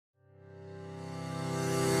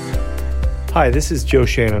Hi, this is Joe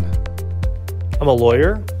Shannon. I'm a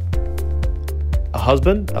lawyer, a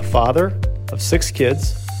husband, a father of 6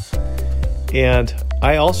 kids, and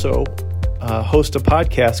I also host a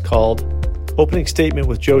podcast called Opening Statement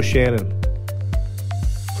with Joe Shannon.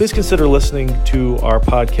 Please consider listening to our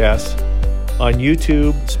podcast on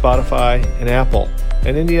YouTube, Spotify, and Apple,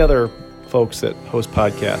 and any other folks that host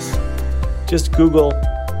podcasts. Just Google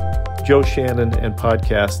Joe Shannon and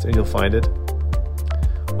podcast, and you'll find it.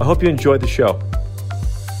 I hope you enjoyed the show.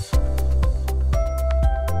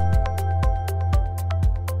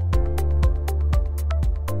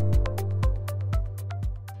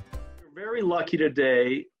 We're very lucky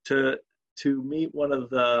today to meet one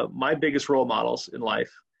of my biggest role models in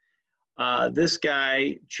life. This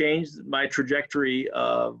guy changed my trajectory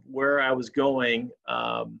of where I was going.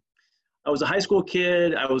 I was a high school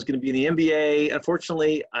kid. I was going to be in the NBA.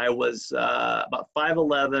 Unfortunately, I was about 5'11",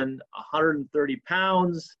 130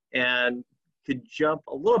 pounds, and could jump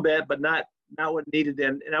a little bit, but not what needed.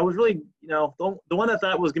 And I was really, the one I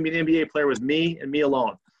thought was going to be an NBA player was me and me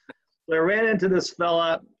alone. So I ran into this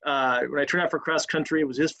fella when I turned out for cross country. It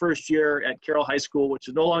was his first year at Carroll High School, which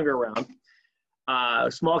is no longer around.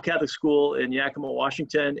 A small Catholic school in Yakima,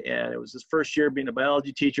 Washington, and it was his first year being a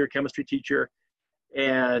biology teacher, chemistry teacher,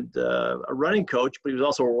 and a running coach, but he was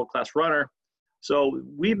also a world-class runner. So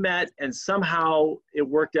we met, and somehow it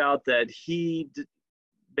worked out that he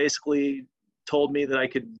basically told me that I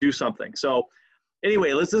could do something. So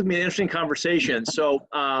anyway, this is going to be an interesting conversation. So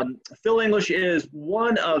Phil English is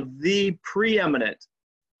one of the preeminent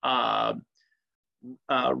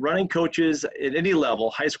running coaches at any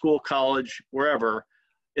level, high school, college, wherever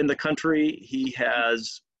in the country. He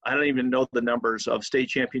has, I don't even know the numbers of state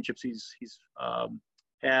championships he's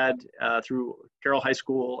had through Carroll High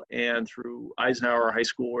School and through Eisenhower High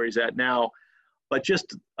School, where he's at now. But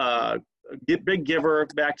just a big giver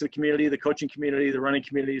back to the community, the coaching community, the running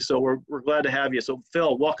community. So we're glad to have you. So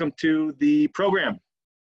Phil, welcome to the program.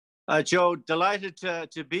 Joe, delighted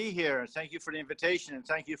to be here. Thank you for the invitation, and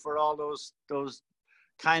thank you for all those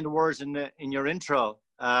kind words in your intro.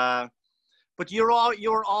 But you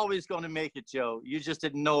were always going to make it, Joe. You just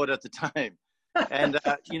didn't know it at the time. And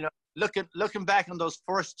looking back on those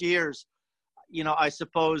first years, I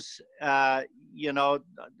suppose I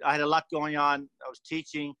had a lot going on. I was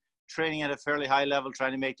teaching, training at a fairly high level,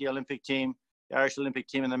 trying to make the Olympic team, the Irish Olympic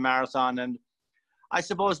team in the marathon. And I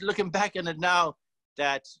suppose looking back on it now,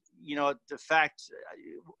 that the fact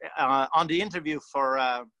on the interview for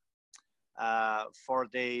the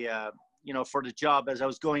job, as I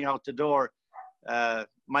was going out the door,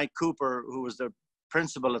 Mike Cooper, who was the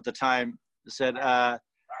principal at the time, said,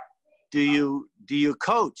 do you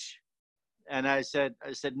coach? And I said,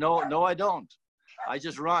 no, I don't. I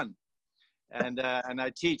just run and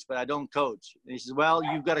I teach, but I don't coach. And he says, well,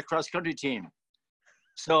 you've got a cross country team.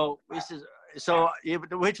 So he says,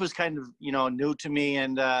 which was kind of, new to me.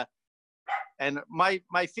 And my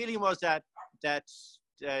feeling was that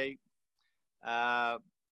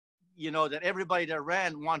everybody that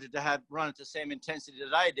ran wanted to run at the same intensity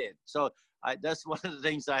that I did. So that's one of the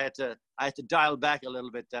things I had to dial back a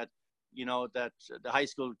little bit, that the high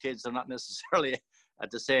school kids are not necessarily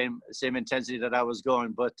at the same intensity that I was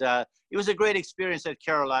going. But it was a great experience at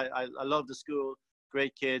Carroll. I love the school,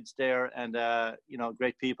 great kids there, and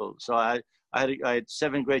great people. So I had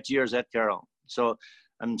 7 great years at Carroll. So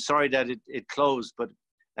I'm sorry that it closed,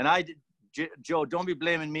 Joe, don't be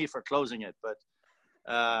blaming me for closing it, but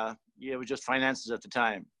it was just finances at the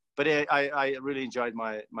time. But I really enjoyed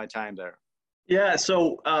my time there. Yeah.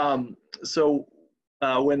 So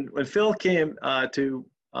when Phil came to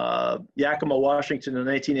Yakima, Washington in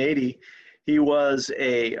 1980, he was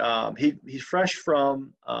he's fresh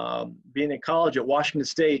from being in college at Washington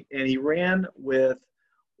State, and he ran with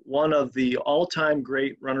one of the all-time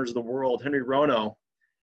great runners of the world, Henry Rono,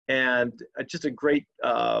 and just a great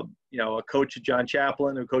a coach, John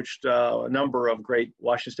Chaplin, who coached a number of great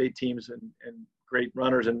Washington State teams and great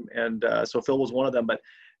runners, and so Phil was one of them. But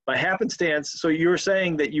by happenstance, so you were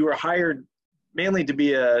saying that you were hired mainly to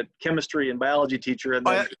be a chemistry and biology teacher, and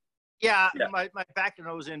then, yeah. My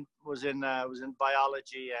background was in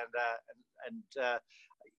biology, and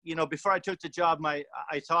before I took the job, I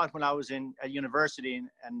thought when I was in university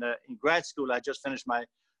and in grad school, I just finished my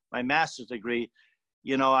master's degree.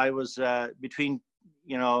 I was between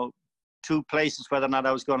 2 places, whether or not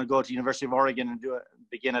I was going to go to University of Oregon and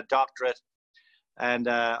begin a doctorate, and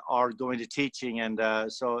or going to teaching. And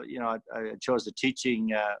so I chose the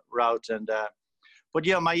teaching route. And but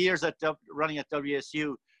my years running at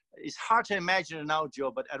WSU, it's hard to imagine it now, Joe,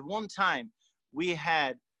 but at one time we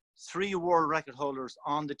had 3 world record holders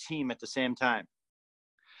on the team at the same time.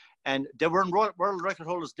 And they weren't world record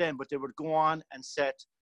holders then, but they would go on and set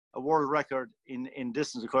a world record in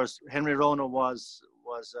distance. Of course, Henry Rono was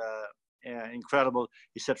incredible.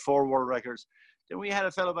 He set 4 world records. Then we had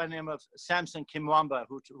a fellow by the name of Samson Kimwamba,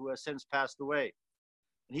 who has since passed away.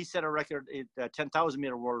 And he set a record, a 10,000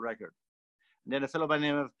 meter world record. And then a fellow by the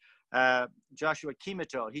name of Joshua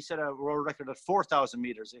Kimito, he set a world record at 4,000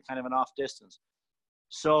 meters, kind of an off distance.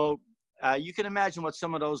 So you can imagine what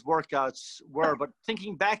some of those workouts were. But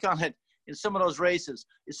thinking back on it, in some of those races,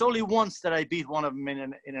 it's only once that I beat one of them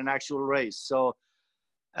in an actual race. So,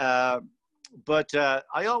 but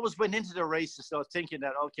I always went into the races though thinking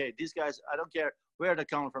that, okay, these guys, I don't care where they're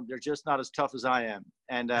coming from, they're just not as tough as I am.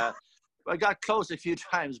 And I got close a few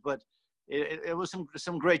times, but it was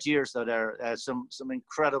some great years though there. Some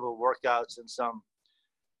incredible workouts and some,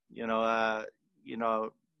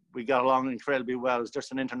 we got along incredibly well. It was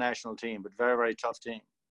just an international team, but very, very tough team.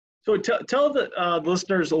 So tell the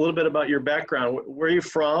listeners a little bit about your background. Where are you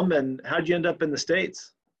from, and how'd you end up in the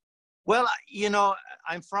States? Well,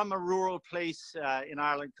 I'm from a rural place in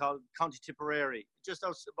Ireland called County Tipperary, just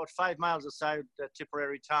about 5 miles outside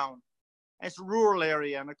Tipperary town. And it's a rural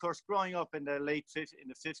area, and of course, growing up in the in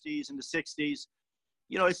the 50s and the 60s,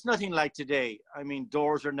 it's nothing like today. I mean,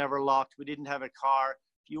 doors were never locked. We didn't have a car.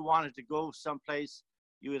 If you wanted to go someplace,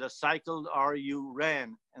 you either cycled or you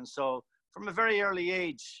ran. And so, from a very early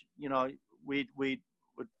age, with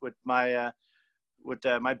my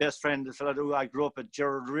best friend, the fellow who I grew up at,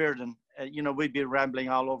 Gerald Reardon, we'd be rambling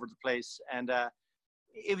all over the place. And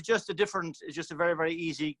it was just a very, very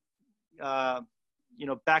easy,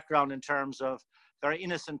 background in terms of very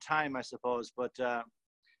innocent time, I suppose. But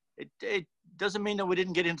it doesn't mean that we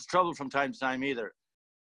didn't get into trouble from time to time either.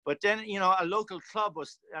 But then, a local club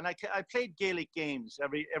was, and I played Gaelic games.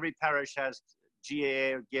 Every parish has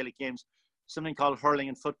GAA or Gaelic games, something called hurling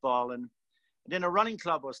and football. And then a running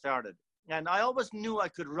club was started. And I always knew I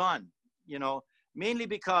could run, mainly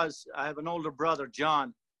because I have an older brother,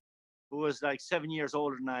 John, who was like 7 years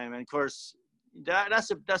older than I am. And of course,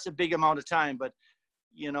 that's a big amount of time. But,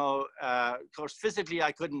 of course, physically,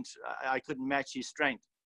 I couldn't match his strength.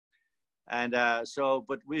 And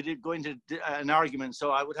but we did go into an argument.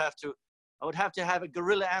 So I would have to have a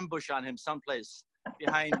guerrilla ambush on him someplace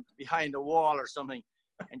behind a wall or something,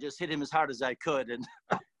 and just hit him as hard as I could, and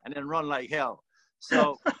then run like hell.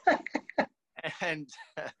 So,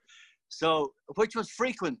 so which was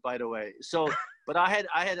frequent, by the way. So, but I had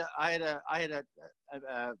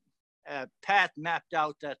a path mapped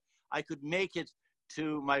out that I could make it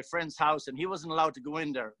to my friend's house, and he wasn't allowed to go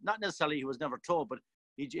in there. Not necessarily he was never told, but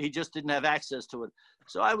he just didn't have access to it.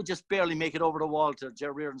 So I would just barely make it over the wall to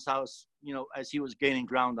Jerry Reardon's house, as he was gaining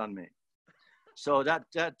ground on me. So that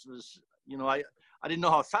was, I didn't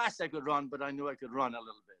know how fast I could run, but I knew I could run a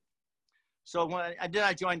little bit. So when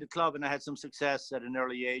I joined the club, and I had some success at an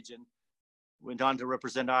early age, and went on to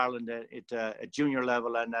represent Ireland at junior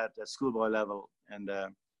level and at schoolboy level. And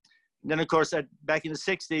then, of course, back in the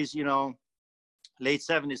 60s, late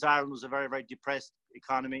 70s, Ireland was a very, very depressed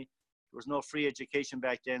economy. There was no free education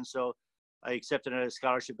back then, so I accepted a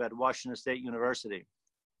scholarship at Washington State University.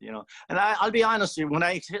 And I'll be honest with you, when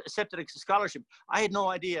I accepted a scholarship, I had no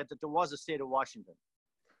idea that there was a state of Washington.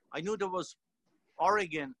 I knew there was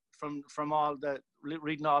Oregon from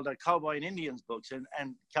reading all the cowboy and Indians books,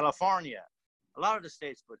 and California, a lot of the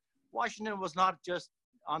states, but Washington was not just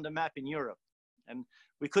on the map in Europe. And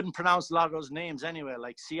we couldn't pronounce a lot of those names anyway,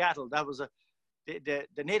 like Seattle. That was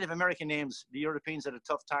the Native American names, the Europeans had a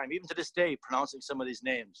tough time, even to this day, pronouncing some of these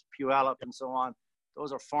names, Puyallup and so on.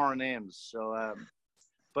 Those are foreign names. So,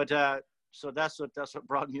 so that's what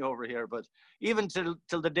brought me over here. But even till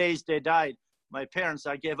the days they died, my parents,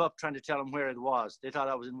 I gave up trying to tell them where it was. They thought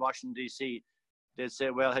I was in Washington, D.C. They'd say,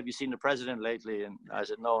 well, have you seen the president lately? And I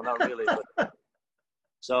said, no, not really. But,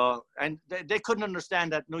 so, and they couldn't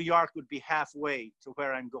understand that New York would be halfway to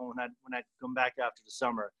where I'm going when I come back after the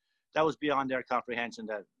summer. That was beyond their comprehension,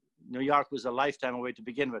 that New York was a lifetime away to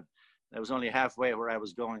begin with. That was only halfway where I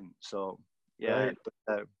was going. So, yeah, right.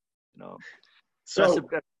 But, so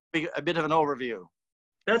that's a bit of an overview.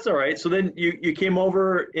 That's all right. So then you came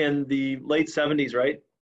over in the late 70s, right?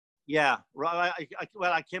 Yeah.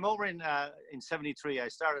 I came over in 73. I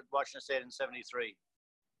started Washington State in 73.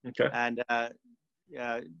 Okay. And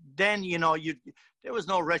then, there was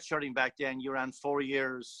no redshirting back then. You ran 4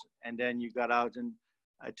 years, and then you got out, and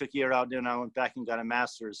I took a year out, then I went back and got a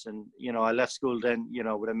master's. And, I left school then,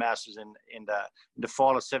 with a master's in the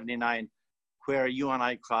fall of 79, where you and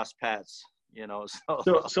I crossed paths,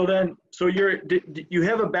 So you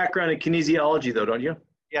have a background in kinesiology though, don't you?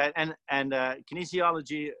 Yeah. And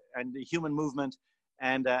kinesiology and the human movement.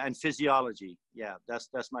 and physiology. Yeah, that's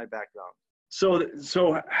my background.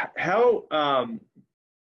 So how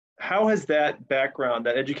has that background,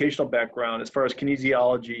 that educational background, as far as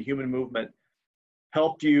kinesiology, human movement,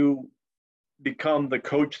 helped you become the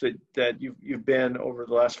coach that you've been over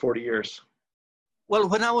the last 40 years? Well,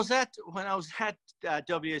 when I was at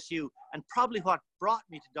WSU, and probably what brought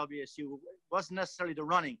me to WSU wasn't necessarily the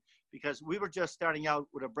running, because we were just starting out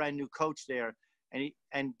with a brand new coach there,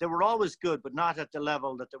 and they were always good, but not at the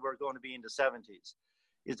level that they were going to be in the 70s.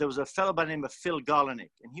 There was a fellow by the name of Phil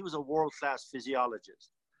Golenick, and he was a world-class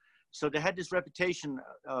physiologist. So they had this reputation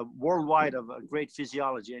worldwide of a great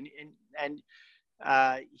physiology, and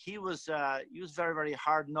he was very, very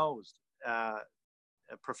hard-nosed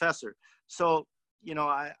professor. So, you know,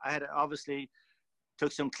 I had obviously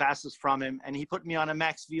took some classes from him, and he put me on a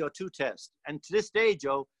max VO2 test. And to this day,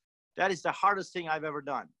 Joe, that is the hardest thing I've ever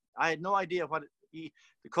done. I had no idea what the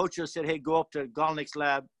coach just said, hey, go up to Golenick's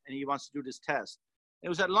lab, and he wants to do this test. It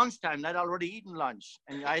was at lunchtime, and I'd already eaten lunch,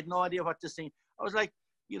 and I had no idea what this thing, I was like,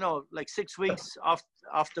 you know, like 6 weeks off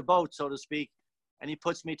the boat, so to speak, and he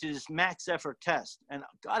puts me to this max effort test. And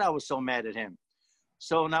God, I was so mad at him.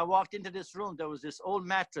 So when I walked into this room, there was this old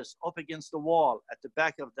mattress up against the wall at the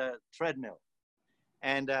back of the treadmill.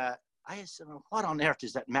 And I said, what on earth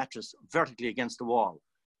is that mattress vertically against the wall?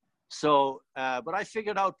 So, but I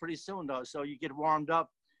figured out pretty soon though, so you get warmed up,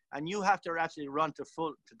 and you have to actually run to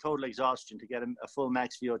total exhaustion to get a full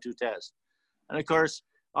max VO2 test. And of course,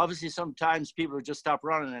 obviously sometimes people would just stop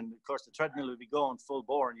running, and of course the treadmill would be going full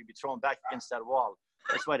bore and you'd be thrown back against that wall.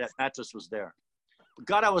 That's why that mattress was there. But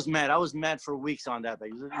God, I was mad. I was mad for weeks on that.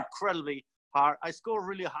 It was incredibly hard. I scored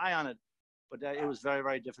really high on it, but it was very,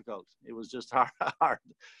 very difficult. It was just hard.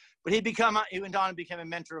 But he went on and became a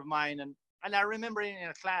mentor of mine. And I remember in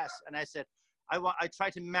a class, and I said, I try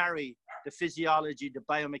to marry the physiology, the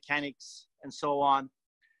biomechanics, and so on.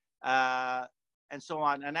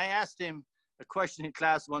 And I asked him a question in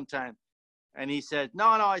class one time, and he said, no.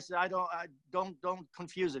 I said, don't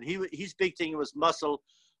confuse it. His big thing was muscle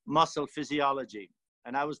physiology,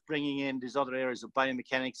 and I was bringing in these other areas of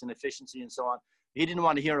biomechanics and efficiency and so on. He didn't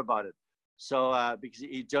want to hear about it, so because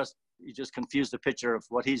he just confused the picture of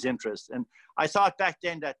what his interest. And I thought back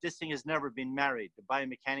then that this thing has never been married. The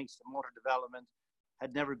biomechanics, the motor development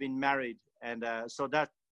had never been married. And so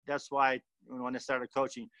that's why when I started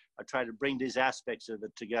coaching, I tried to bring these aspects of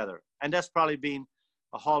it together. And that's probably been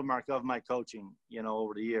a hallmark of my coaching, you know,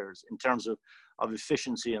 over the years in terms of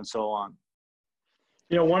efficiency and so on.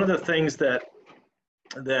 You know, one of the things that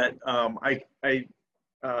I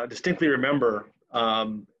distinctly remember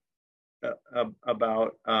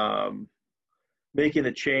about making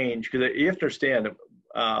the change, because you have to understand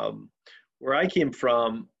where I came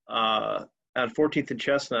from on 14th and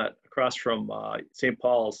Chestnut, across from St.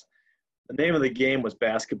 Paul's. The name of the game was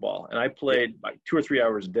basketball, and I played like 2 or 3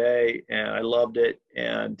 hours a day, and I loved it.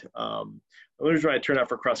 And the only reason I turned out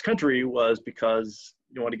for cross country was because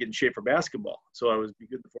you want to get in shape for basketball. So I was be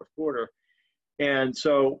good in the fourth quarter. And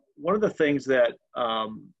so one of the things that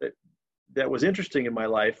was interesting in my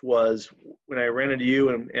life was when I ran into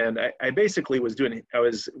you, and I basically was when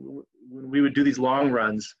we would do these long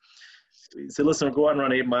runs, said, listen, I'll go out and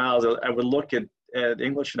run 8 miles. I would look at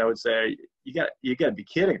English and I would say, you got to be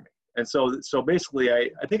kidding me. And so basically I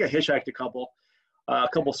think I hitchhiked a couple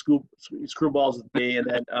screwballs with me. And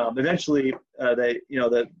then eventually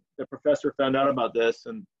the professor found out about this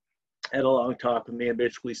and had a long talk with me and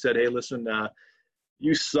basically said, hey, listen,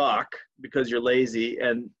 you suck because you're lazy.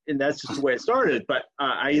 And that's just the way it started. But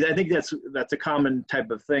I think that's a common type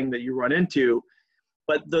of thing that you run into.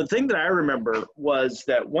 But the thing that I remember was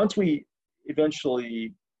that once we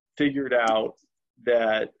eventually figured out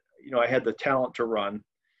that, you know, I had the talent to run,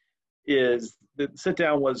 is the sit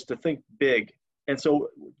down was to think big. And so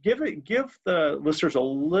give the listeners a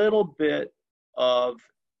little bit of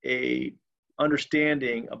a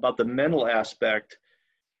understanding about the mental aspect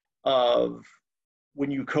of when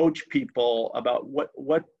you coach people about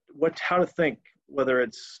how to think, whether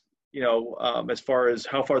it's, you know, as far as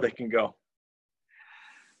how far they can go.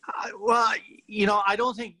 Well, you know, I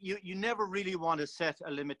don't think you never really want to set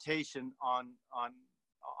a limitation on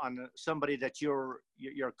somebody that you're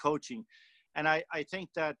coaching. And I think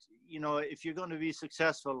that, you know, if you're going to be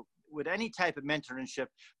successful with any type of mentorship,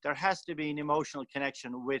 there has to be an emotional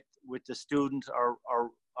connection with the student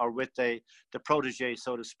or with the protege,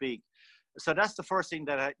 so to speak. So that's the first thing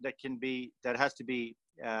that has to be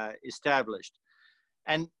established.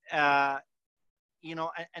 And you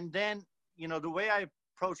know, and then, you know, the way I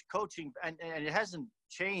approach coaching, and it hasn't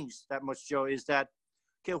changed that much, Joe, is that,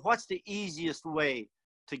 okay, what's the easiest way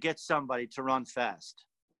to get somebody to run fast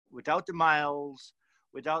without the miles,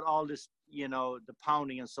 without all this, you know, the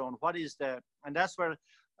pounding and so on. What is the, and that's where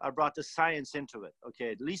I brought the science into it.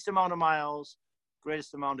 Okay, least amount of miles,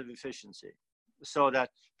 greatest amount of efficiency. So that,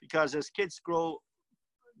 because as kids grow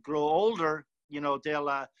older, you know,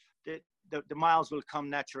 they'll the miles will come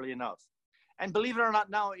naturally enough. And believe it or not,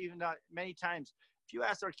 now even many times, if you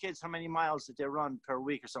ask our kids how many miles that they run per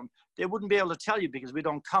week or something, they wouldn't be able to tell you, because we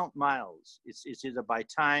don't count miles. It's either by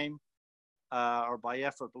time or by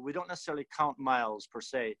effort, but we don't necessarily count miles per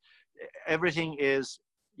se. Everything is,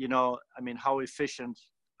 you know, I mean, how efficient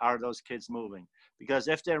are those kids moving? Because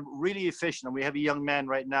if they're really efficient, and we have a young man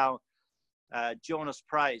right now, Jonas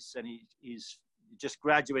Price, and he's just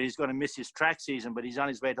graduated. He's going to miss his track season, but he's on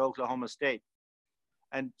his way to Oklahoma State.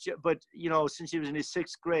 But you know, since he was in his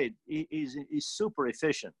 6th grade, he's super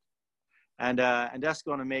efficient, and that's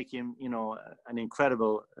going to make him, you know, an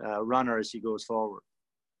incredible runner as he goes forward.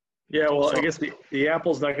 Yeah, well, so, I guess the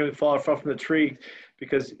apple's not going to fall far from the tree,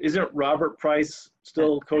 because isn't Robert Price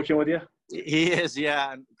still coaching with you? He is,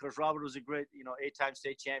 yeah. And of course, Robert was a great, you know, 8-time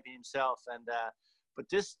state champion himself, and but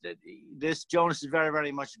this Jonas is very,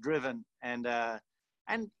 very much driven, and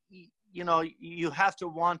you know, you have to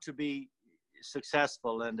want to be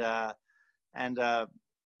successful, and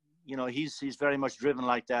you know, he's very much driven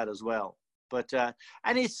like that as well. But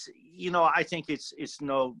and it's, you know, I think it's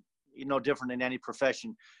no different in any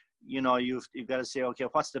profession. You know, you've got to say, okay,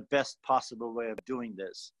 what's the best possible way of doing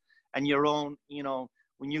this? And your own, you know,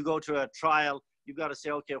 when you go to a trial, you've got to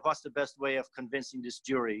say, okay, what's the best way of convincing this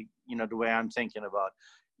jury, you know, the way I'm thinking about.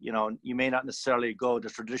 You know, you may not necessarily go the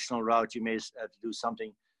traditional route. You may have to do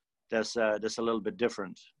something that's a little bit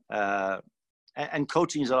different. And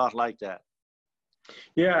coaching is a lot like that.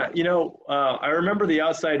 Yeah, you know, I remember the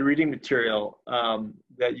outside reading material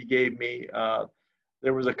that you gave me.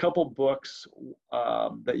 There was a couple books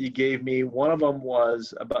that you gave me. One of them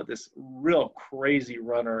was about this real crazy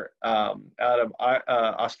runner out of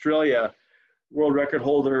Australia, world record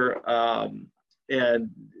holder, and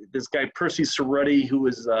this guy Percy Cerruti, who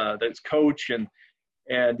was that's coach, and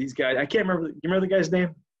these guys. I can't remember. You remember the guy's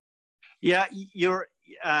name? Yeah, you're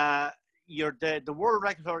the world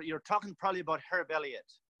record holder. You're talking probably about Herb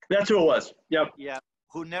Elliott. That's who it was. Yep. Yeah,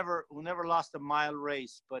 who never lost a mile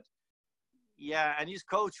race, but. Yeah, and his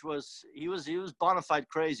coach was bona fide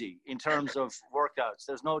crazy in terms of workouts.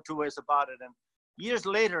 There's no two ways about it. And years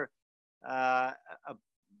later,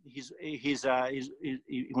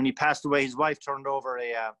 when he passed away, his wife turned over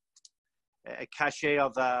a cachet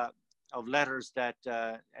of letters that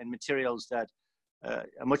and materials that a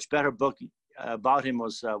much better book about him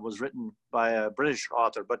was written by a British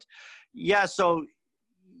author. But yeah, so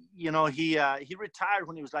you know, he retired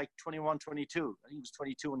when he was like 21, 22. I think he was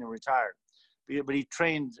 22 when he retired. But he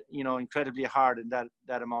trained, you know, incredibly hard in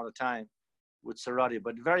that amount of time with Cerruti.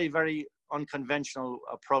 But very, very unconventional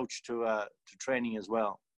approach to training as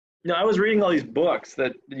well. You know, I was reading all these books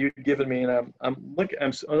that you'd given me, and I'm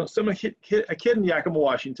a kid in Yakima,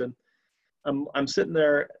 Washington. I'm sitting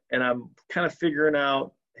there, and I'm kind of figuring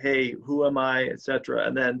out, hey, who am I, etc.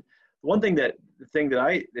 And then the thing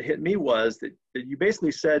that hit me was that you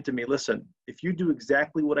basically said to me, listen, if you do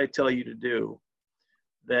exactly what I tell you to do,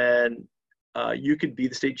 then you could be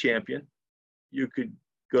the state champion. You could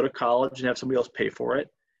go to college and have somebody else pay for it.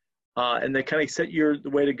 And they kind of set you the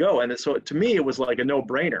way to go. And so to me, it was like a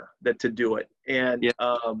no-brainer to do it. And yeah.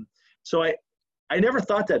 So I never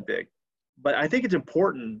thought that big, but I think it's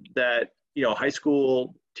important that, you know, high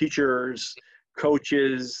school teachers,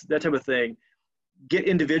 coaches, that type of thing, get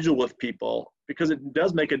individual with people, because it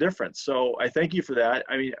does make a difference. So I thank you for that.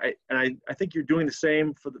 I mean, I think you're doing the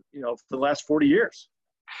same for the last 40 years.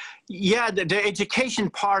 Yeah, the education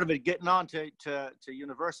part of it, getting on to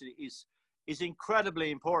university is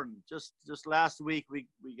incredibly important. Just last week, we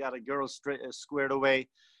got a girl squared away.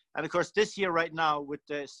 And of course, this year right now, with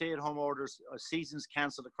the stay-at-home orders, seasons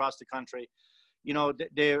canceled across the country, you know,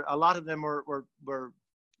 a lot of them were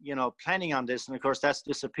you know, planning on this, and of course that's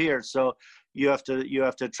disappeared. So you have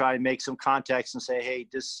to try and make some contacts and say, hey,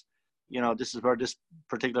 this is where this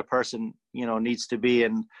particular person, you know, needs to be.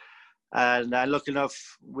 And lucky enough,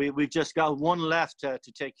 we've just got one left to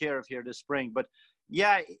take care of here this spring. But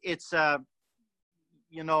yeah, it's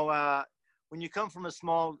you know, when you come from a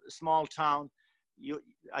small town,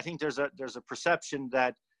 I think there's a perception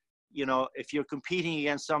that, you know, if you're competing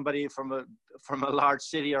against somebody from a large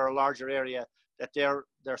city or a larger area, that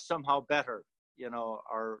they're somehow better, you know,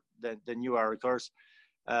 or than you are. Of course,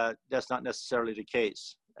 that's not necessarily the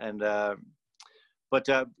case. And but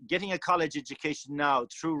getting a college education now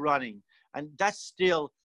through running, and that's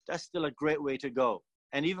still a great way to go.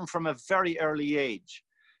 And even from a very early age,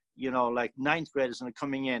 you know, like 9th graders and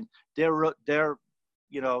coming in, they're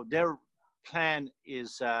their plan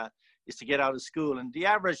is to get out of school. And the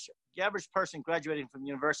average person graduating from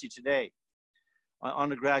university today,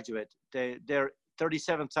 undergraduate, they're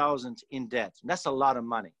 37,000 in debt. And that's a lot of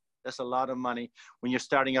money. That's a lot of money when you're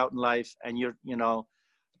starting out in life, and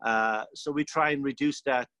so we try and reduce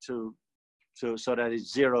that to so that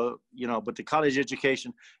it's zero, but the college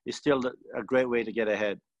education is still a great way to get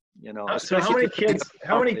ahead, So how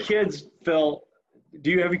many kids, Phil,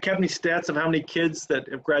 have you kept any stats of how many kids that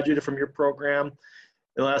have graduated from your program in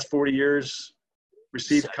the last 40 years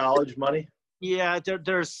received college money? Yeah,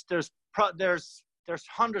 there's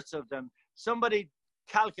hundreds of them. Somebody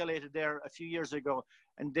calculated there a few years ago,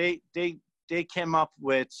 and they came up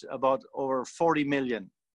with about over 40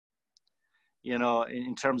 million,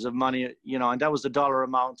 in terms of money, and that was the dollar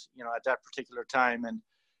amount, at that particular time. And,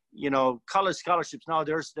 college scholarships now,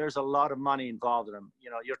 there's a lot of money involved in them.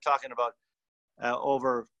 You're talking about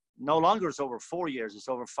no longer it's over 4 years, it's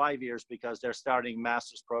over 5 years, because they're starting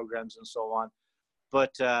master's programs and so on.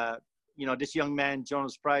 But, this young man,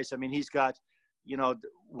 Jonas Price, I mean, he's got,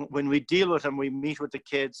 when we deal with him, we meet with the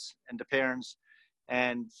kids and the parents,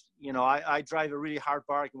 and, I drive a really hard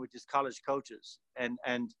bargain with these college coaches, and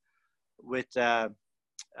with,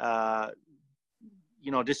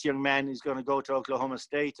 this young man is going to go to Oklahoma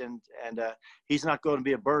State, and he's not going to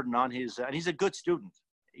be a burden on his, and he's a good student,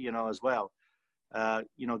 as well,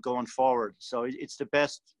 going forward. So it's the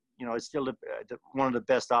best, it's still one of the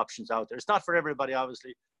best options out there. It's not for everybody,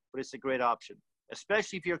 obviously, but it's a great option,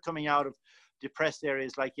 especially if you're coming out of depressed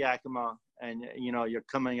areas like Yakima, and, you're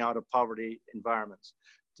coming out of poverty environments.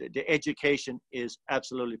 The education is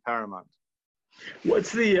absolutely paramount.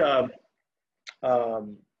 What's the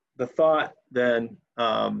thought then,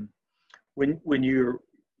 when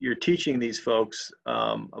you're teaching these folks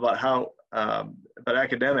about how about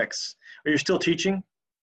academics? Are you still teaching?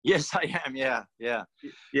 Yes, I am. Yeah.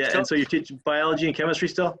 And so you're teaching biology and chemistry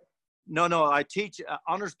still? No, I teach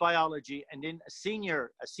honors biology, and in a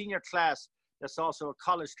senior class that's also a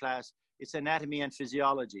college class, it's anatomy and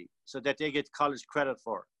physiology, so that they get college credit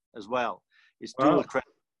for as well. It's dual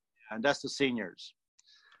credit, and that's the seniors.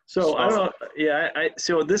 So I don't know. Yeah,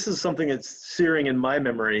 so this is something that's searing in my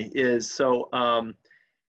memory.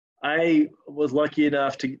 I was lucky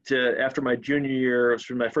enough to after my junior year,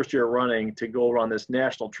 through my first year of running, to go on this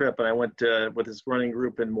national trip, and I went with this running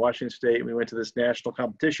group in Washington State. We went to this national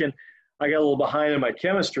competition. I got a little behind in my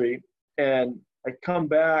chemistry, and I come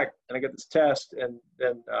back and I get this test, and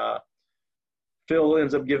then Phil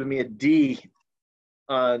ends up giving me a D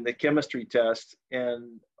on the chemistry test,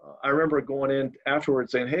 and I remember going in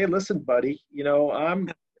afterwards saying, "Hey, listen, buddy, I'm."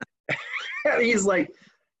 He's like,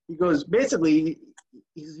 he goes, basically,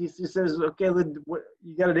 he says, "Okay, what,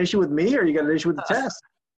 you got an issue with me, or you got an issue with the test?"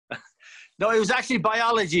 No, it was actually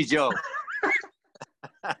biology, Joe.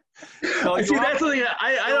 So see, that's something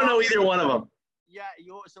I don't know either one of them. Yeah,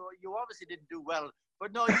 so you obviously didn't do well,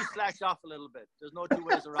 but no, you slacked off a little bit. There's no two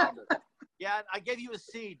ways around it. Yeah, I gave you a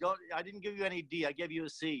C. I didn't give you any D. I gave you a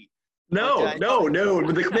C. No.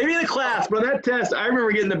 Maybe in the class, but that test, I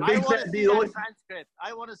remember getting the big fat D.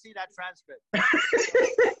 I want to see that transcript.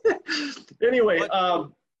 Anyway,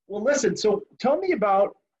 well, listen. So tell me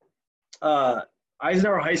about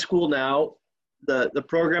Eisenhower High School now, the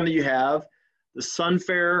program that you have, the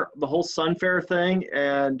Sunfair, the whole Sunfair thing,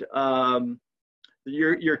 and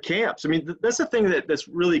your camps. I mean, that's the thing that's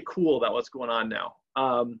really cool about what's going on now.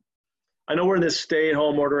 I know we're in this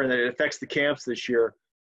stay-at-home order, and it affects the camps this year,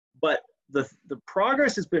 but the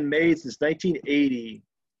progress has been made since 1980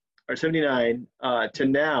 or 79 to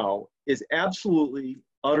now is absolutely,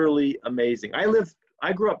 utterly amazing.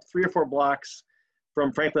 I grew up 3 or 4 blocks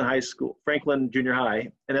from Franklin Junior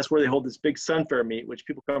High, and that's where they hold this big Sunfair meet, which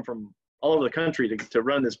people come from all over the country to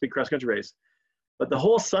run this big cross-country race. But the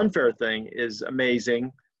whole Sunfair thing is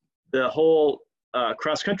amazing. The whole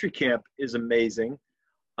cross-country camp is amazing.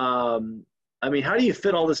 I mean, how do you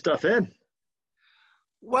fit all this stuff in?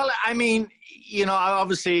 Well, I mean,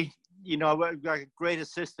 obviously, we've got great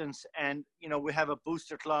assistance, and, we have a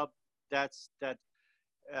booster club that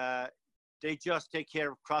they just take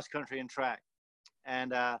care of cross-country and track.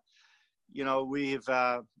 And, we've,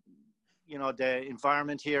 the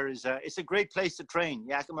environment here is, it's a great place to train.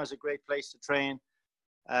 Yakima is a great place to train.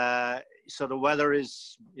 So the weather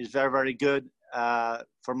is very, very good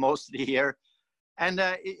for most of the year. And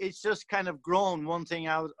it's just kind of grown one thing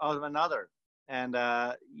out of another. And,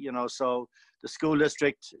 so the school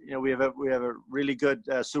district, we have a really good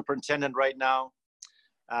superintendent right now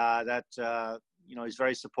that, is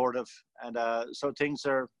very supportive. And so things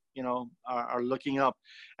are looking up.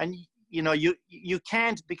 And, you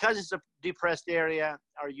can't, because it's a depressed area,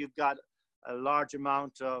 or you've got a large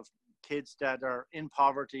amount of kids that are in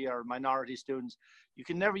poverty or minority students, you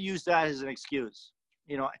can never use that as an excuse.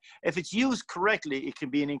 You know, if it's used correctly, it can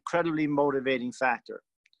be an incredibly motivating factor.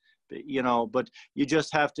 You know, but you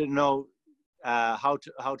just have to know how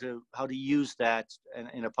to use that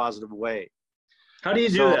in a positive way. How do you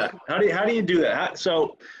do that? How do you do that?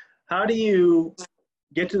 How do you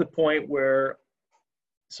get to the point where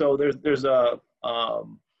there's a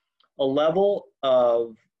level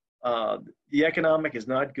of the economic is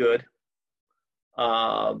not good.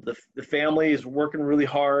 The family is working really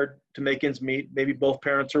hard to make ends meet. Maybe both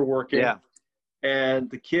parents are working, yeah, and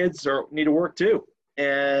the kids need to work too.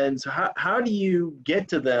 And so how do you get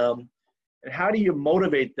to them, and how do you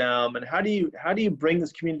motivate them, and how do you bring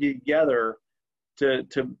this community together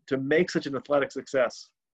to make such an athletic success?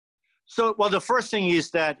 So, well, the first thing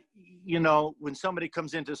is that, you know, when somebody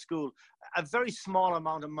comes into school, a very small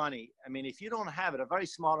amount of money. I mean, if you don't have it, a very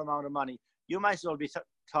small amount of money, you might as well be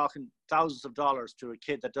talking thousands of dollars to a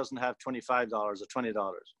kid that doesn't have $25 or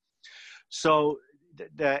 $20. So,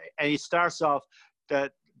 and it starts off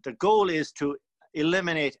that the goal is to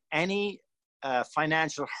eliminate any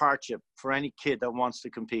financial hardship for any kid that wants to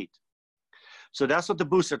compete. So that's what the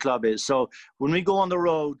Booster Club is. So when we go on the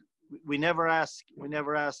road, we never ask,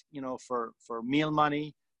 you know, for meal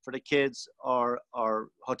money for the kids or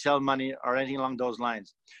hotel money or anything along those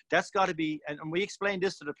lines. That's got to be, and we explain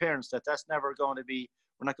this to the parents, that's never going to be,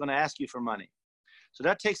 we're not going to ask you for money. So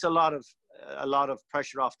that takes a lot of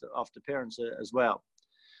pressure off the parents as well.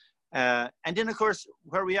 And then of course,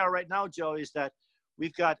 where we are right now, Joe, is that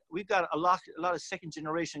we've got a lot of second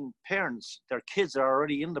generation parents. Their kids are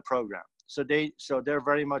already in the program, so they're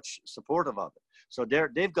very much supportive of it. So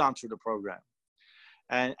they've gone through the program,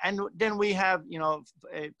 and then we have, you know,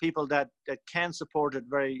 people that can support it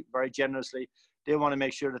very, very generously. They want to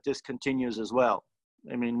make sure that this continues as well.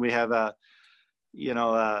 I mean, we have a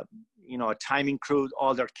timing crew.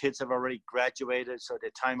 All their kids have already graduated, so they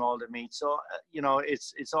time all the meets. So you know,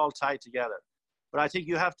 it's all tied together. But I think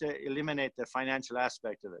you have to eliminate the financial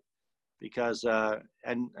aspect of it, because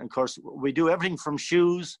and of course we do everything from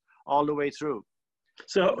shoes all the way through.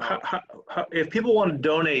 So if people want to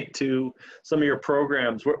donate to some of your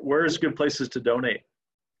programs, where's good places to donate?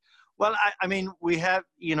 Well, I mean, we have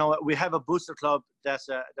a Booster Club that's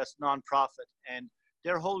nonprofit, and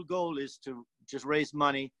their whole goal is to just raise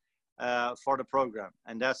money for the program,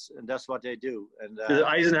 and that's what they do. And is it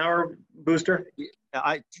Eisenhower Booster?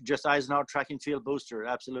 Just Eisenhower Track and Field Booster,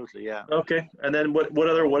 absolutely, yeah. Okay, and then what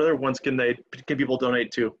other ones can people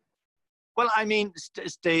donate to? Well, I mean,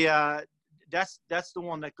 that's the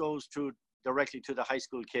one that goes directly to the high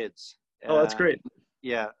school kids. Oh, that's great.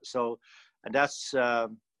 Yeah. So, and that's but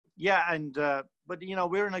you know,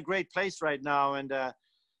 we're in a great place right now, and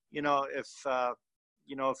you know, if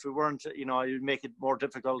we weren't, you know, it would make it more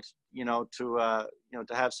difficult, you know, to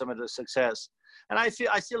have some of the success. And I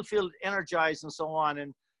still feel energized and so on.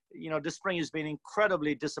 And you know, this spring has been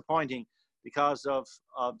incredibly disappointing because of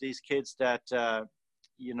these kids that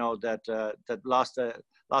lost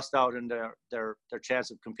out in their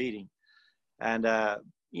chance of competing, and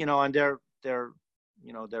you know, and they're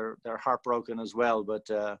heartbroken as well. But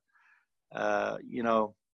you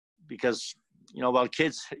know, because you know, well,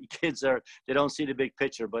 kids they don't see the big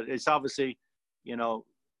picture, but it's obviously, you know,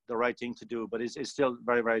 the right thing to do, but it's still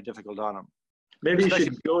very, very difficult on them. Maybe you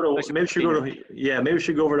should go over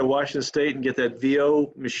to Washington State and get that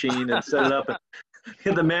VO machine and set it up and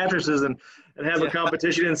get the mattresses and have a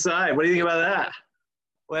competition inside. What do you think about that?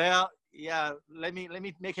 Well, yeah, let me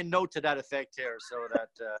make a note to that effect here, so that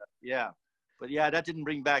yeah. But yeah, that didn't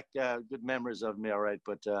bring back good memories of me, all right.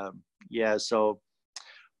 But yeah, so,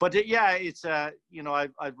 but yeah, it's you know,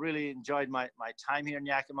 I've really enjoyed my time here in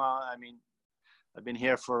Yakima. I mean, I've been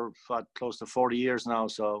here for close to 40 years now,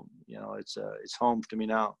 so you know, it's home to me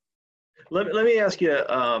now. Let me ask you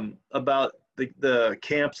about the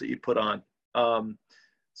camps that you put on.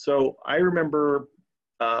 So I remember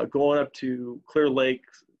going up to Clear Lake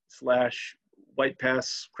 / White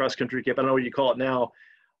Pass cross country camp. I don't know what you call it now,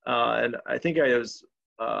 and I think I was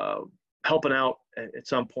helping out at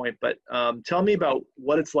some point. But tell me about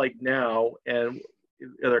what it's like now, and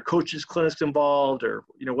are there coaches clinics involved, or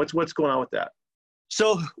you know, what's going on with that?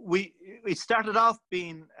 So it started off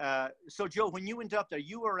being so Joe, when you went up there,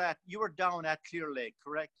 you were down at Clear Lake,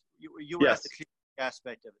 correct? You were yes. At the Clear Lake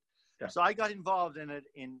aspect of it. Yeah. So I got involved in it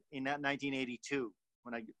in that 1982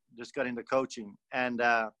 when I just got into coaching, and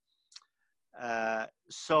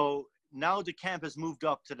so now the camp has moved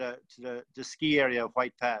up to the ski area of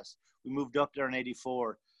White Pass. We moved up there in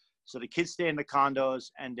 '84, so the kids stay in the condos,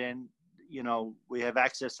 and then we have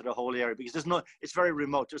access to the whole area because it's very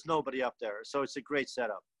remote. There's nobody up there. So it's a great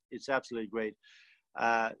setup. It's absolutely great.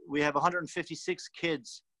 We have 156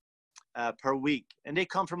 kids per week, and they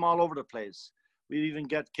come from all over the place. We even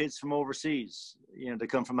get kids from overseas. They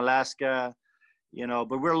come from Alaska,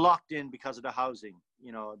 but we're locked in because of the housing,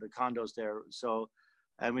 the condos there. So,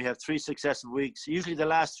 and we have 3 successive weeks, usually the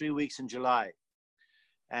last 3 weeks in July.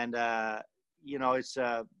 And, it's,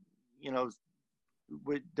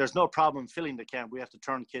 there's no problem filling the camp. We have to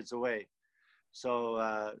turn kids away. So,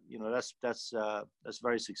 that's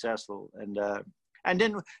very successful. And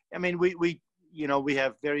then, I mean, we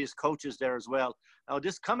have various coaches there as well. Now,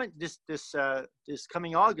 this coming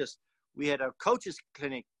August, we had a coaches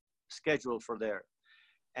clinic scheduled for there,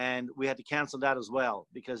 and we had to cancel that as well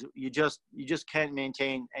because you just can't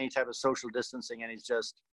maintain any type of social distancing, and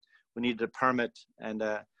we needed a permit, and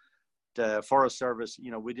the Forest Service,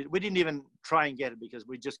 we didn't even try and get it because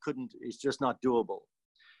we just couldn't. It's just not doable,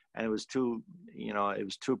 and it was too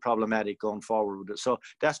problematic going forward with it. So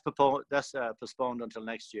that's postponed until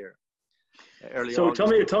next year. Early so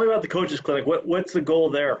August. tell me about the coaches clinic. What's the goal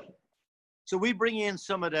there? So we bring in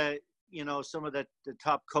some of the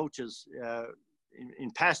top coaches.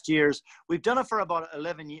 In past years, we've done it for about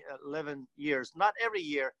 11 years. Not every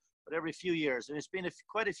year, but every few years. And it's been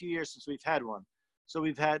quite a few years since we've had one. So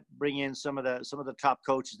we've bring in some of the top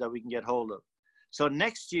coaches that we can get hold of. So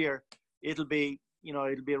next year it'll be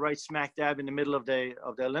right smack dab in the middle of the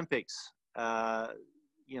Olympics. So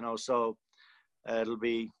it'll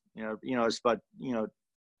be it's about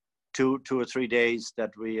 2 or 3 days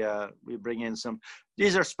that we bring in some.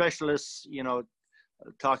 These are specialists,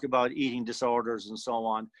 talk about eating disorders and so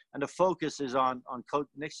on. And the focus is on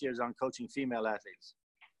next year is on coaching female athletes.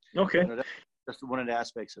 Okay. That's one of the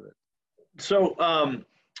aspects of it. So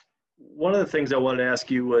one of the things I wanted to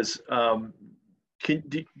ask you was,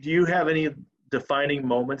 do you have any defining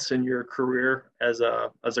moments in your career as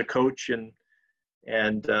a coach and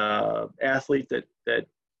athlete that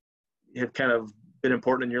have kind of been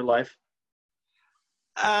important in your life?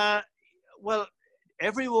 Well,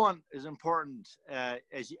 everyone is important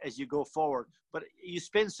as you go forward, but you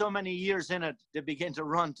spend so many years in it, they begin to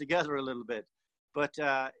run together a little bit. But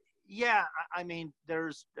yeah, I mean,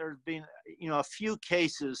 there's been a few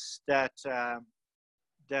cases that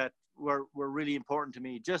were really important to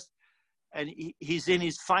me. And he's in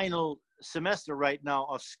his final semester right now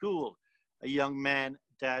of school. A young man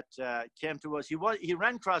that came to us. He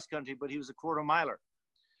ran cross country, but he was a quarter miler,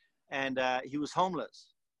 and he was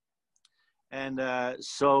homeless. And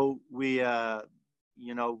so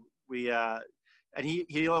and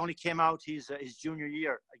he only came out his junior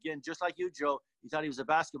year. Again, just like you, Joe, he thought he was a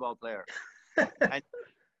basketball player. And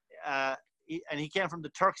he came from the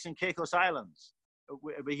Turks and Caicos Islands,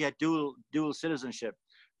 but he had dual citizenship.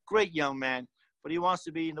 Great young man, but he wants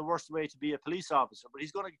to be, in the worst way, to be a police officer. But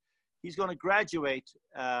he's going to graduate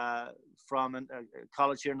from a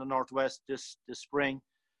college here in the Northwest this spring.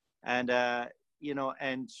 And,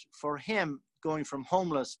 and for him, going from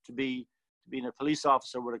homeless to being a police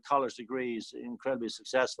officer with a college degree is incredibly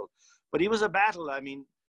successful. But he was a battle. I mean,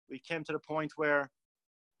 we came to the point where,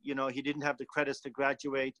 he didn't have the credits to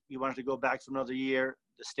graduate. He wanted to go back for another year.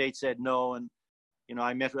 The state said no. And,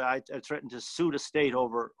 I threatened to sue the state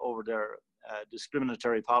over their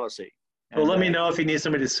discriminatory policy. Well, let me know if you need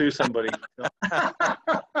somebody to sue somebody.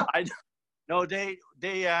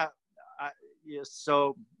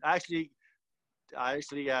 So actually,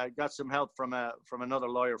 I got some help from another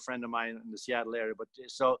lawyer friend of mine in the Seattle area. But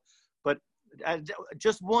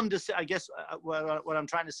just one decision. I guess what I'm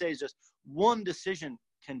trying to say is just one decision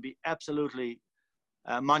can be absolutely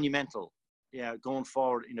monumental. Yeah, going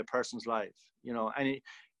forward in a person's life. And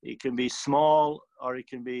it can be small or it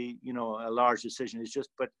can be a large decision. It's just,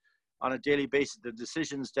 but on a daily basis, the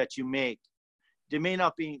decisions that you make, they may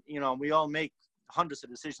not be, we all make hundreds of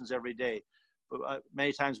decisions every day, but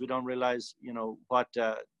many times we don't realize, what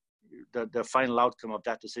the final outcome of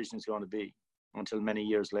that decision is going to be until many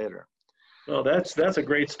years later. Well, that's a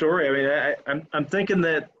great story. I mean, I'm thinking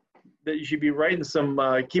that you should be writing some,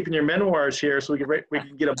 keeping your memoirs here so we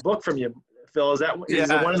can get a book from you, Phil. Is that one in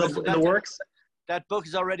the works? That book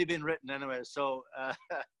has already been written anyway. So, I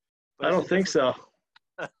don't think so.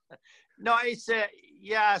 No, it's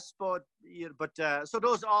yes, but so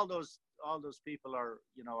all those people are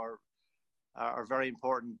are very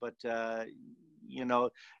important. But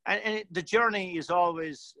and the journey is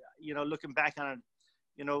always looking back on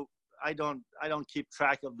it. I don't keep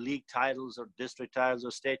track of league titles or district titles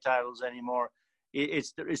or state titles anymore.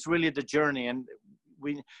 It's really the journey, and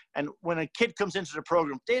when a kid comes into the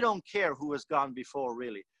program, they don't care who has gone before.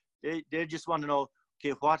 Really, they just want to know,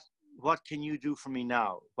 okay, what can you do for me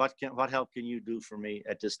now? What help can you do for me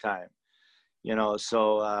at this time? You know,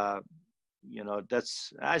 so, you know,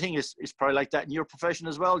 I think it's probably like that in your profession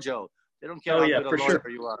as well, Joe. They don't care Oh how yeah, good a for lawyer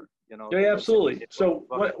sure. you are, you know. Yeah, They'll say, absolutely. "Okay, So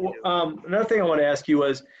what can you do?" another thing I want to ask you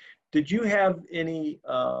was, did you have any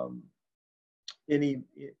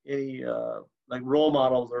like role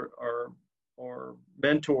models or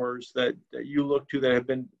mentors that you look to that have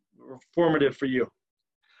been formative for you?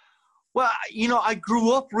 Well, you know, I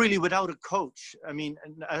grew up really without a coach. I mean,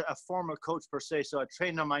 a formal coach per se. So I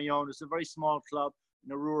trained on my own. It's a very small club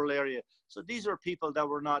in a rural area. So these are people that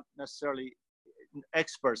were not necessarily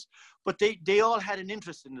experts, but they all had an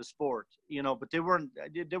interest in the sport, you know, but they weren't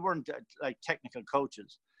like technical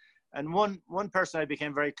coaches. And one person I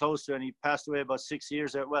became very close to, and he passed away about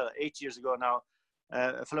 8 years ago now,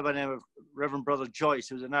 a fellow by the name of Reverend Brother Joyce,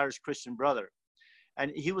 who's an Irish Christian brother.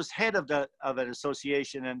 And he was head of an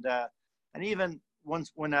association, and even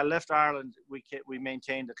once when I left Ireland, we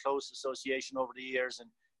maintained a close association over the years, and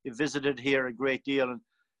he visited here a great deal. And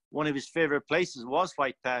one of his favorite places was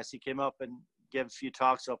White Pass. He came up and gave a few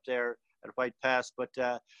talks up there at White Pass. But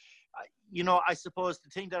you know, I suppose the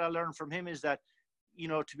thing that I learned from him is that, you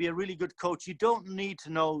know, to be a really good coach, you don't need to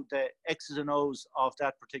know the X's and O's of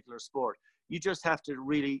that particular sport. You just have to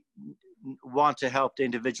really want to help the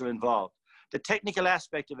individual involved. The technical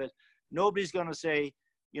aspect of it, nobody's going to say,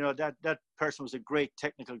 you know, that person was a great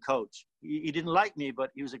technical coach. He didn't like me,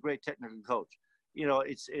 but he was a great technical coach. You know,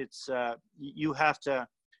 you have to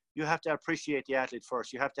appreciate the athlete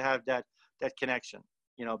first. You have to have that connection,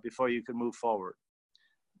 you know, before you can move forward.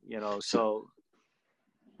 You know, so.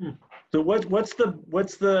 So what's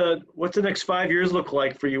the next 5 years look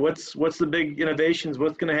like for you? What's the big innovations?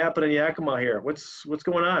 What's going to happen in Yakima here? What's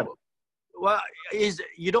going on? Well,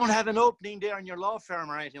 you don't have an opening there in your law firm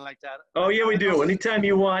or anything like that? Oh yeah, we do. Anytime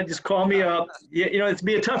you want, just call me up. Yeah, you know, it'd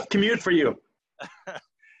be a tough commute for you.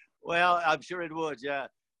 Well, I'm sure it would. Yeah.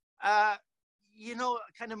 You know,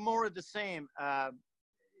 kind of more of the same.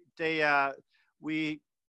 We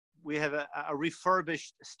have a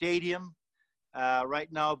refurbished stadium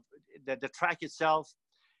right now. The track itself.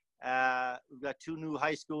 We've got 2 new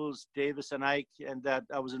high schools, Davis and Ike, and that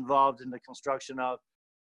I was involved in the construction of.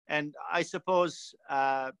 And I suppose,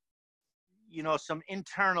 you know, some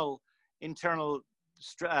internal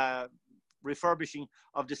refurbishing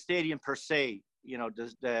of the stadium per se. You know,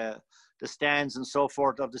 the stands and so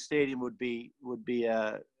forth of the stadium would be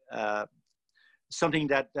something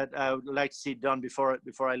that I would like to see done before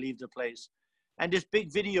I leave the place. And this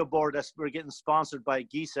big video board that we're getting sponsored by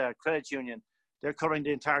GISA Credit Union, they're covering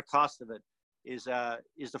the entire cost of it, is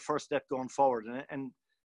the first step going forward. And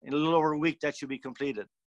in a little over a week, that should be completed.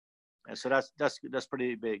 And so that's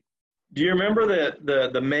pretty big. Do you remember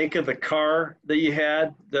the make of the car that you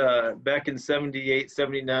had back in 78,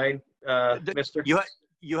 79, mister?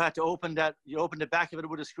 You had to open that. You opened the back of it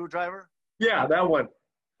with a screwdriver? Yeah, that one.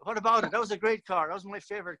 What about it? That was a great car. That was my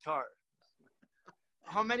favorite car.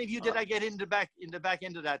 How many of you did I get in the back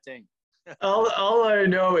end of that thing? all I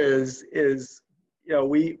know is you know,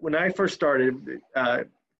 when I first started,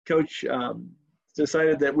 Coach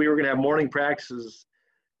decided that we were going to have morning practices,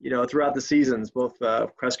 you know, throughout the seasons, both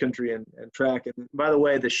cross country and track. And by the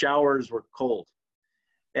way, the showers were cold,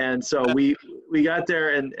 and so we got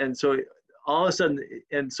there, and so all of a sudden,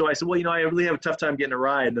 and so I said, well, you know, I really have a tough time getting a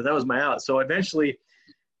ride, and that was my out. So eventually,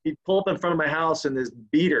 he'd pull up in front of my house in this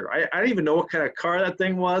beater. I don't even know what kind of car that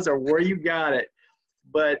thing was or where you got it,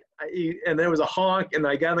 but and there was a honk, and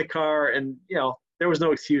I got in the car, and you know, there was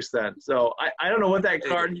no excuse then. So I don't know what that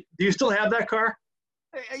car. Do you still have that car?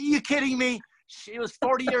 Are you kidding me? She was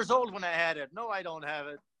 40 years old when I had it. No, I don't have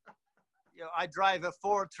it. You know, I drive a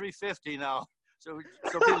Ford 350 now, so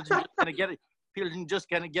people just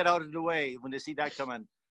gonna get out of the way when they see that coming.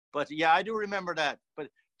 But yeah, I do remember that. But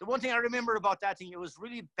the one thing I remember about that thing, it was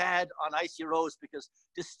really bad on icy roads because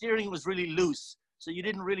the steering was really loose, so you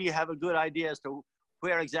didn't really have a good idea as to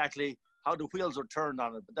where exactly how the wheels were turned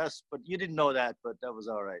on it. But you didn't know that, but that was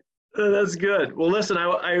all right. That's good. Well, listen,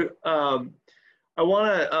 I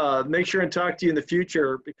want to make sure and talk to you in the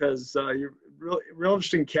future because you're real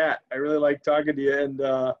interesting cat. I really like talking to you,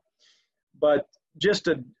 and but just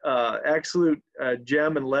an absolute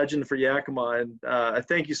gem and legend for Yakima. And I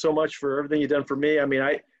thank you so much for everything you've done for me. I mean,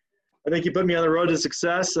 I think you put me on the road to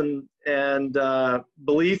success and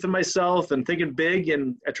belief in myself and thinking big,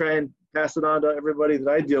 and I try and pass it on to everybody that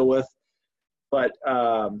I deal with. But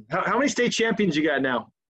how many state champions you got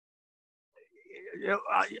now?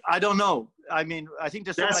 I don't know. I mean, I think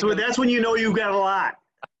that's when you know you've got a lot.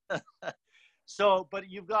 So, but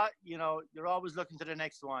you've got, you know, you're always looking to the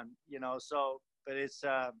next one, you know. So, but it's,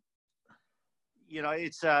 you know,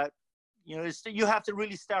 it's you have to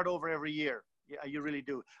really start over every year. Yeah, you really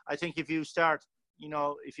do. I think if you start,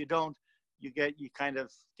 if you don't, you kind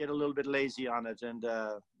of get a little bit lazy on it, and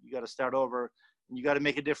you got to start over, and you got to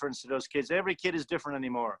make a difference to those kids. Every kid is different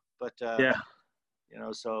anymore, but yeah.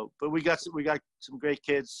 But we got some great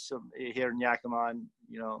kids here in Yakima, and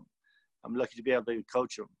I'm lucky to be able to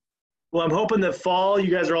coach them. Well, I'm hoping that fall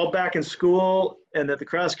you guys are all back in school, and that the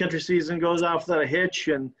cross country season goes off without a hitch,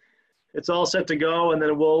 and it's all set to go, and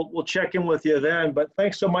then we'll check in with you then. But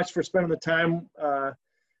thanks so much for spending the time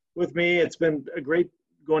with me. It's been a great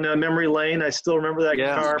going down memory lane. I still remember that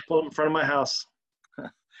car pulled in front of my house.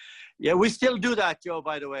 Yeah, we still do that, Joe,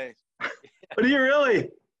 by the way. But do you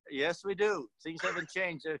really? Yes, we do. Things haven't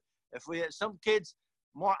changed. If we had some kids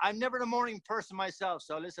I'm never a morning person myself.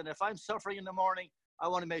 So listen, if I'm suffering in the morning, I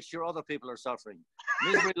want to make sure other people are suffering.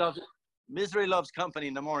 Misery loves company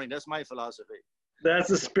in the morning. That's my philosophy. That's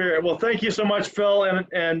the spirit. Well, thank you so much, Phil,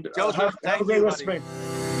 and Joseph, thank you, buddy.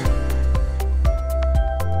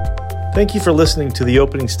 Thank you for listening to the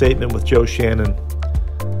opening statement with Joe Shannon.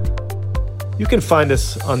 You can find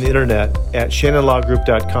us on the internet at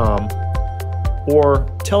shannonlawgroup.com or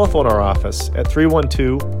telephone our office at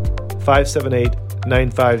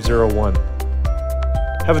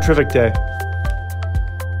 312-578-9501. Have a terrific day.